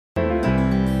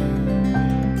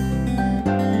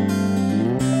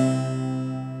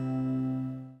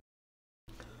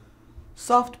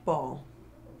softball,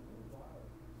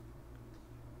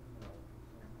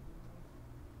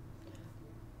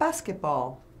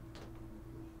 basketball.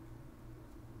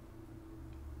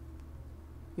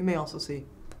 You may also see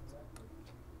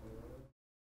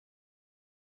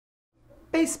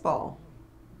baseball,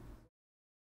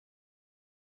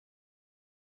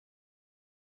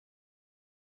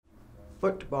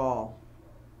 football,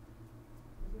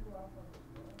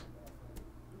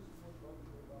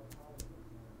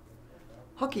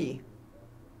 hockey,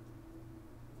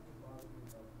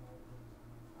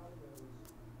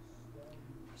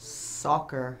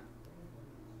 soccer,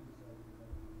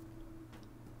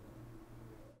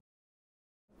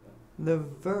 the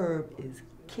verb is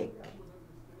kick,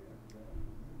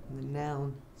 the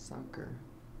noun soccer,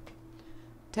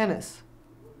 tennis,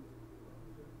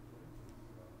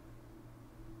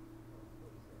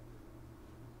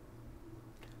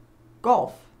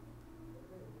 golf,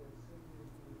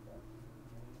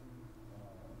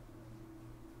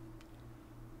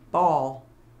 ball,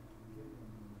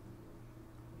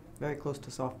 very close to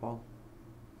softball,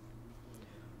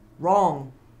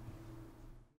 wrong,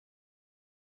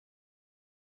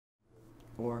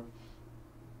 or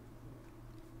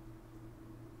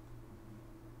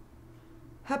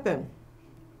happen,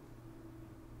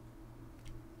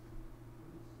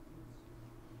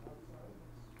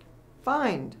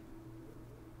 find,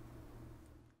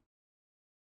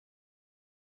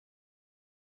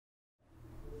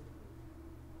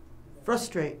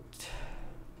 frustrate,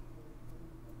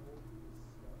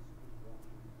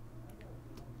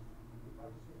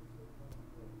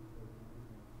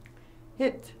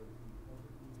 hit,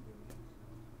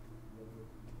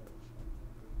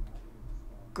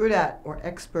 good at or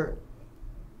expert,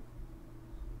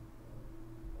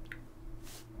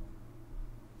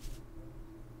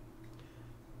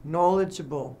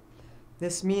 knowledgeable.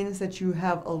 This means that you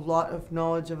have a lot of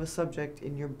knowledge of a subject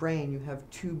in your brain. You have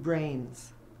two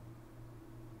brains.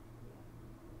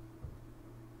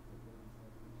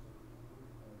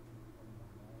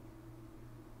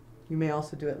 You may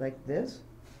also do it like this,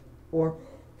 or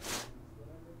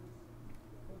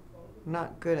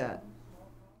not good at,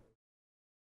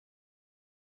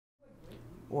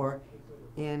 or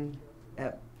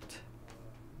inept.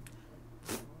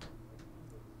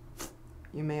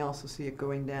 You may also see it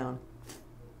going down.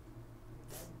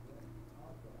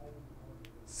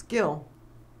 Skill.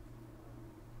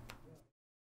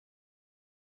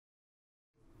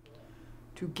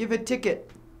 To give a ticket,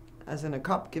 as in a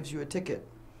cop gives you a ticket.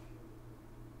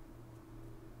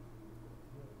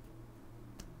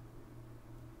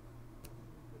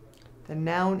 The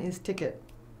noun is ticket.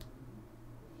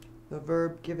 The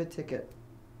verb give a ticket.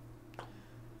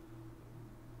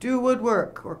 Do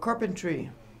woodwork or carpentry.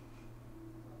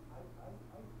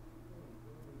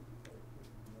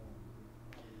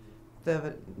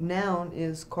 The noun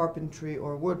is carpentry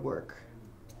or woodwork.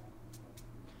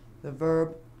 The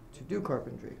verb to do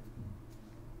carpentry.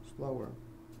 Slower.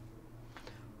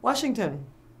 Washington.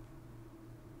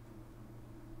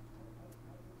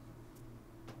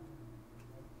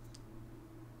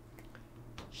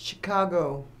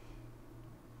 Chicago.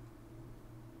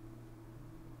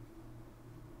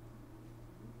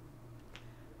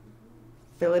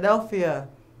 Philadelphia.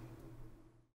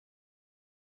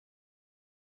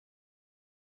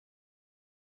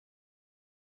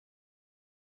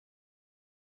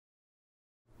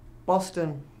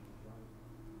 Boston.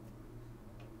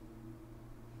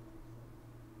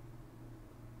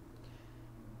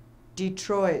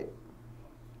 Detroit.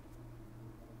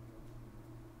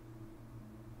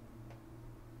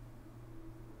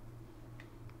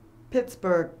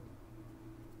 Pittsburgh.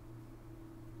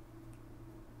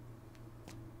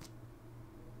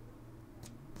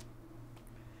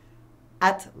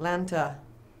 Atlanta.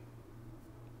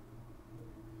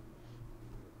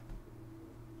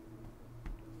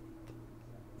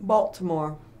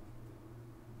 Baltimore.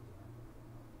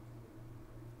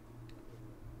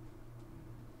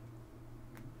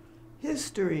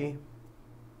 History.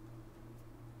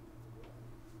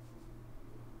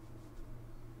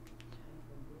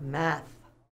 Math.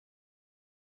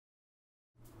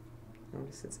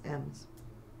 Notice it's M's.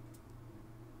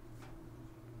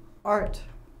 Art.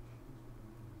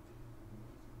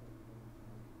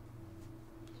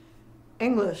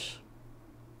 English.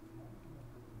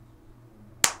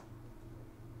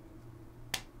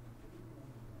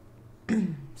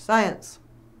 Science.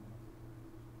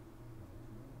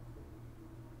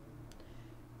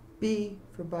 B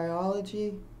for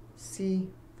biology, C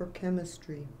for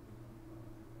chemistry.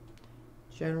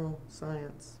 General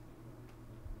science.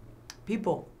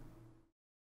 People.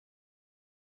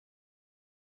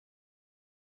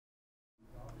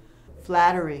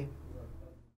 flattery,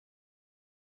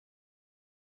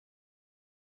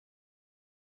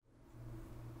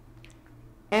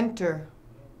 enter,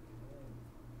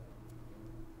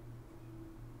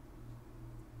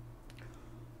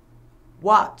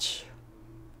 watch,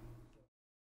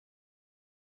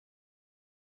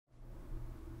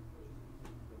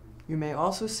 you may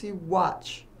also see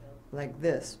watch like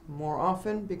this more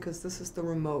often because this is the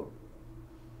remote.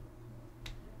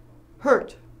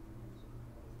 Hurt,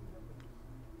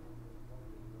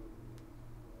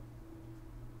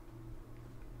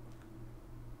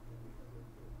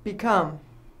 become,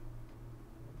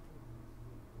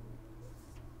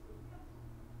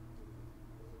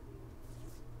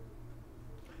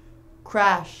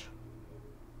 crash.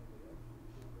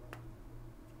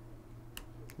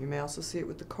 You may also see it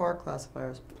with the car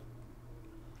classifiers.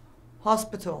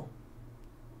 Hospital,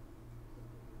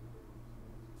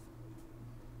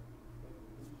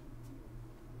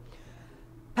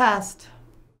 past,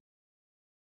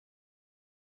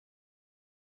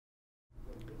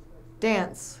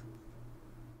 dance,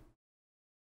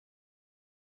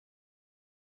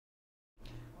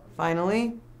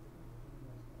 finally,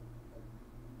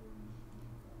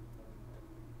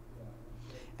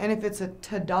 and if it's a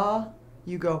ta-da,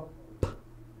 you go